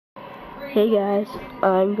Hey guys,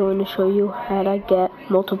 I'm going to show you how to get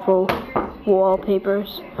multiple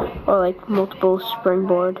wallpapers or like multiple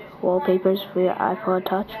Springboard wallpapers for your iPod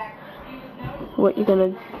Touch.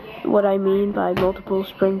 What I mean by multiple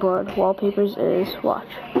Springboard wallpapers is, watch.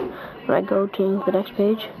 When I go to the next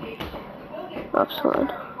page, oops, hold on.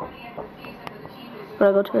 When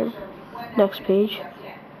I go to the next page,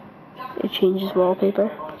 it changes wallpaper.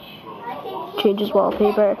 Changes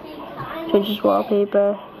wallpaper.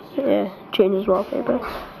 Yeah, changes wallpaper.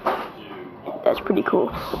 That's pretty cool.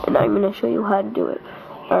 And I'm going to show you how to do it.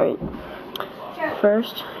 Alright.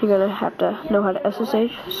 First, you're going to have to know how to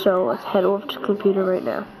SSH. So let's head over to the computer right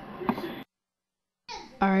now.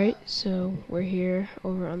 Alright, so we're here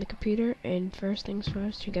over on the computer. And first things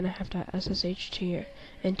first, you're going to have to SSH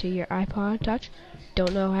into your iPod Touch.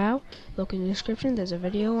 Don't know how? Look in the description. There's a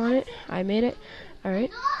video on it. I made it.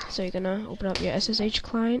 Alright, so you're going to open up your SSH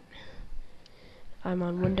client. I'm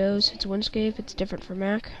on Windows. It's Windscape. It's different for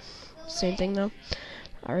Mac. Same thing though.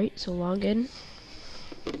 Alright, so log in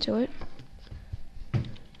to it.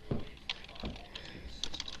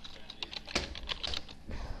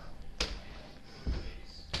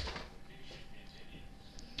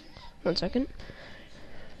 One second.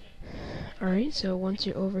 Alright, so once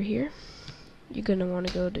you're over here, you're gonna want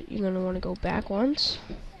to go back once.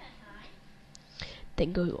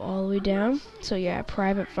 Then go all the way down. So you're at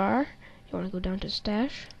private var. You want to go down to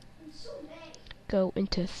stash, go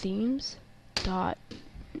into themes dot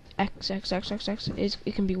xxxxx.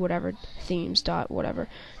 It can be whatever, themes dot whatever.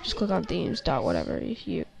 Just click on themes dot whatever.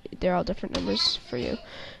 They're all different numbers for you.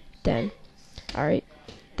 Then, alright,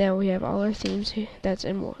 then we have all our themes here. That's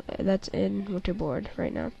in Winterboard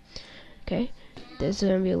right now. Okay, there's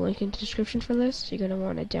gonna be a link in the description for this. You're gonna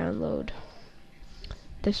want to download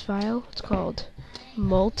this file. It's called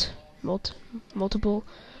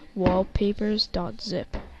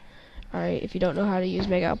MultWallpapers.zip. Alright, if you don't know how to use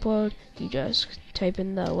Mega Upload, you just type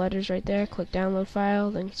in the letters right there, click download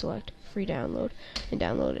file, then select free download, and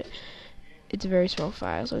download it. It's a very small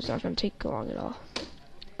file, so it's not going to take long at all.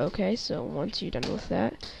 Okay, so once you're done with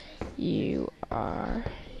that, you are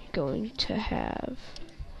going to have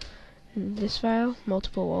this file,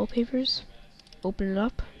 multiple wallpapers. Open it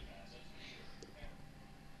up.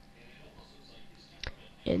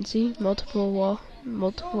 And see, multiple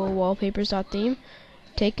wallpapers.theme.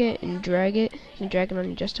 Take it and drag it. You can drag it on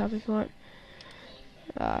your desktop if you want.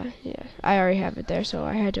 Yeah, I already have it there, so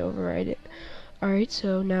I had to override it. Alright,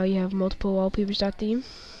 so now you have multiple wallpapers.theme,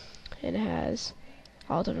 and it has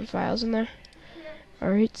all different files in there.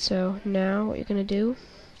 Alright, so now what you're gonna do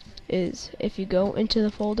is, if you go into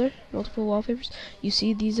the folder multiple wallpapers, you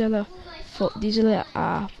see these are the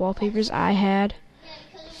wallpapers I had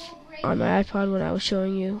on my iPod when I was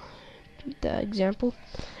showing you the example.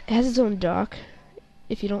 It has its own dock.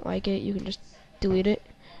 If you don't like it, you can just delete it,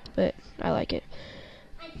 but I like it.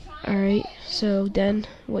 Alright, so then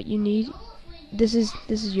what you need, this is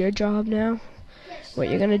your job now. What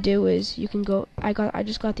you're gonna do is, you can go, I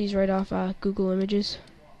just got these right off Google Images,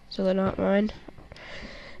 so they're not mine.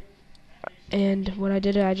 And what I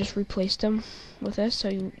did, I just replaced them with this, so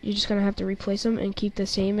you're just gonna have to replace them and keep the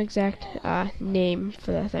same exact name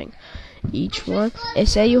for the thing. Each one.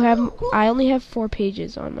 Say you have, I only have 4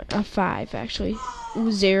 pages on my, 5 actually.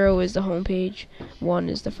 0 is the home page, 1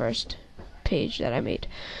 is the first page that I made.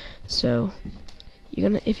 So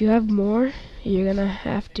if you have more, you're gonna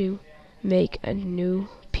have to make a new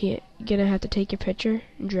you're gonna have to take your picture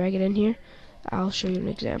and drag it in here. I'll show you an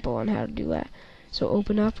example on how to do that. So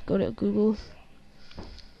open up, go to Google,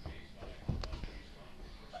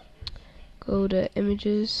 go to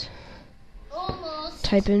images,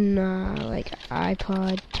 type in like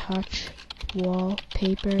iPod Touch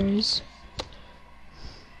wallpapers.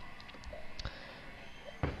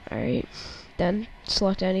 Alright, then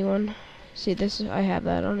select anyone. See this, I have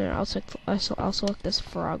that on there. I'll select this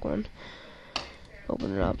frog one.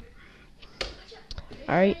 Open it up.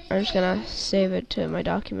 Alright, I'm just gonna save it to my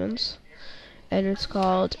documents. And it's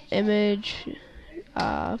called image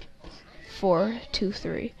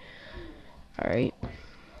 423. Alright,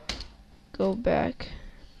 go back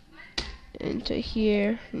into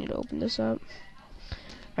here. I need to open this up.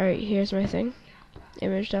 Alright, here's my thing,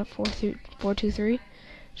 image.423.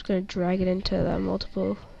 Just gonna drag it into the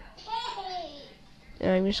multiple,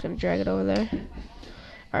 and I'm just gonna drag it over there.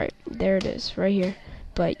 Alright, there it is, right here.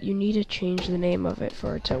 But you need to change the name of it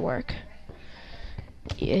for it to work.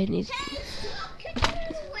 It needs,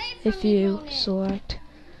 if you select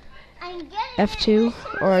F2,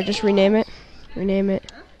 or just rename it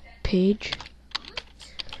page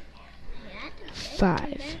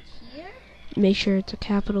 5. Make sure it's a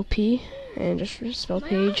capital P and just spell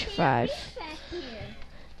page 5.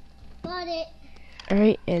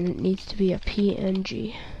 Alright, and it needs to be a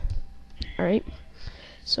PNG. Alright,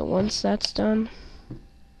 so once that's done,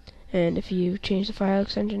 and if you change the file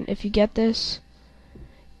extension, if you get this,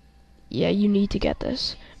 yeah, you need to get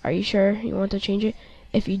this. Are you sure you want to change it?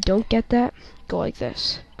 If you don't get that, go like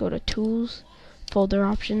this. Go to Tools, Folder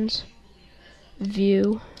Options,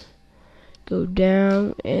 View, go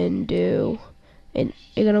down and you're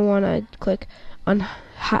gonna want to click on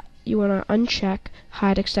you want to uncheck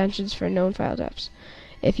hide extensions for known file types.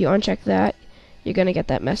 If you uncheck that, you're gonna get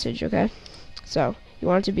that message, okay? So you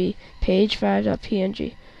want it to be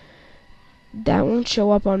page5.png. That won't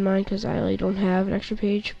show up on mine because I really don't have an extra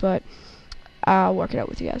page, but I'll work it out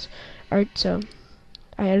with you guys. Alright, so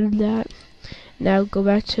I added that. Now go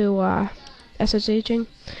back to SSHing,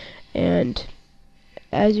 and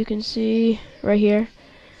as you can see right here,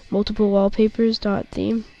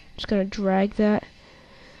 MultWallpapers.zip. Just gonna drag that.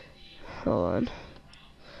 Hold on.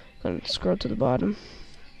 Gonna scroll to the bottom.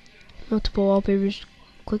 MultWallpapers.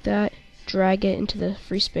 Click that. Drag it into the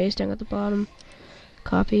free space down at the bottom.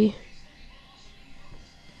 Copy.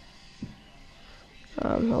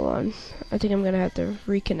 Hold on. I think I'm gonna have to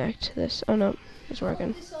reconnect this. Oh no, it's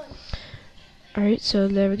working. Alright, so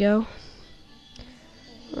there we go.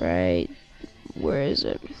 Right. Where is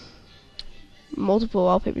it?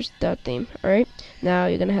 MultWallpapers.theme. Alright, now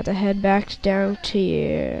you're gonna have to head back down to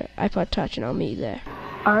your iPod Touch and I'll meet you there.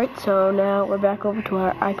 Alright, so now we're back over to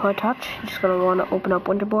our iPod Touch. You're just gonna wanna open up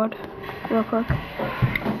Winterboard real quick.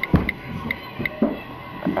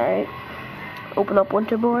 Alright, open up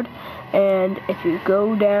Winterboard, and if you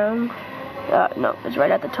go down, no, it's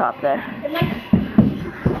right at the top there.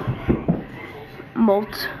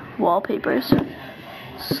 MultWallpapers.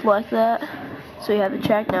 Select that, so you have the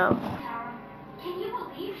check now.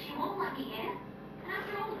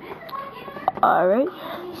 Alright,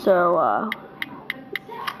 so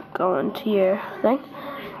go into your thing.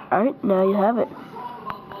 Alright, now you have it.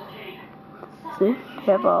 See, you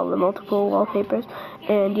have all the multiple wallpapers.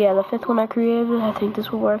 And yeah, the 5th one I created, I think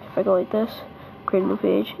this will work if I go like this. Create a new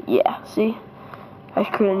page. Yeah, see? I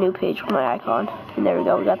should create a new page with my icon. And there we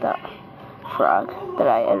go, we got that frog that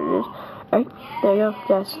I edited. Alright, there you go,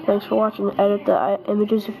 guys. Thanks for watching. Edit the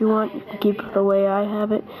images if you want. You can keep it the way I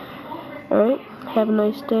have it. Alright, have a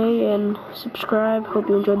nice day and subscribe. Hope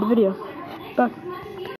you enjoyed the video. Bye.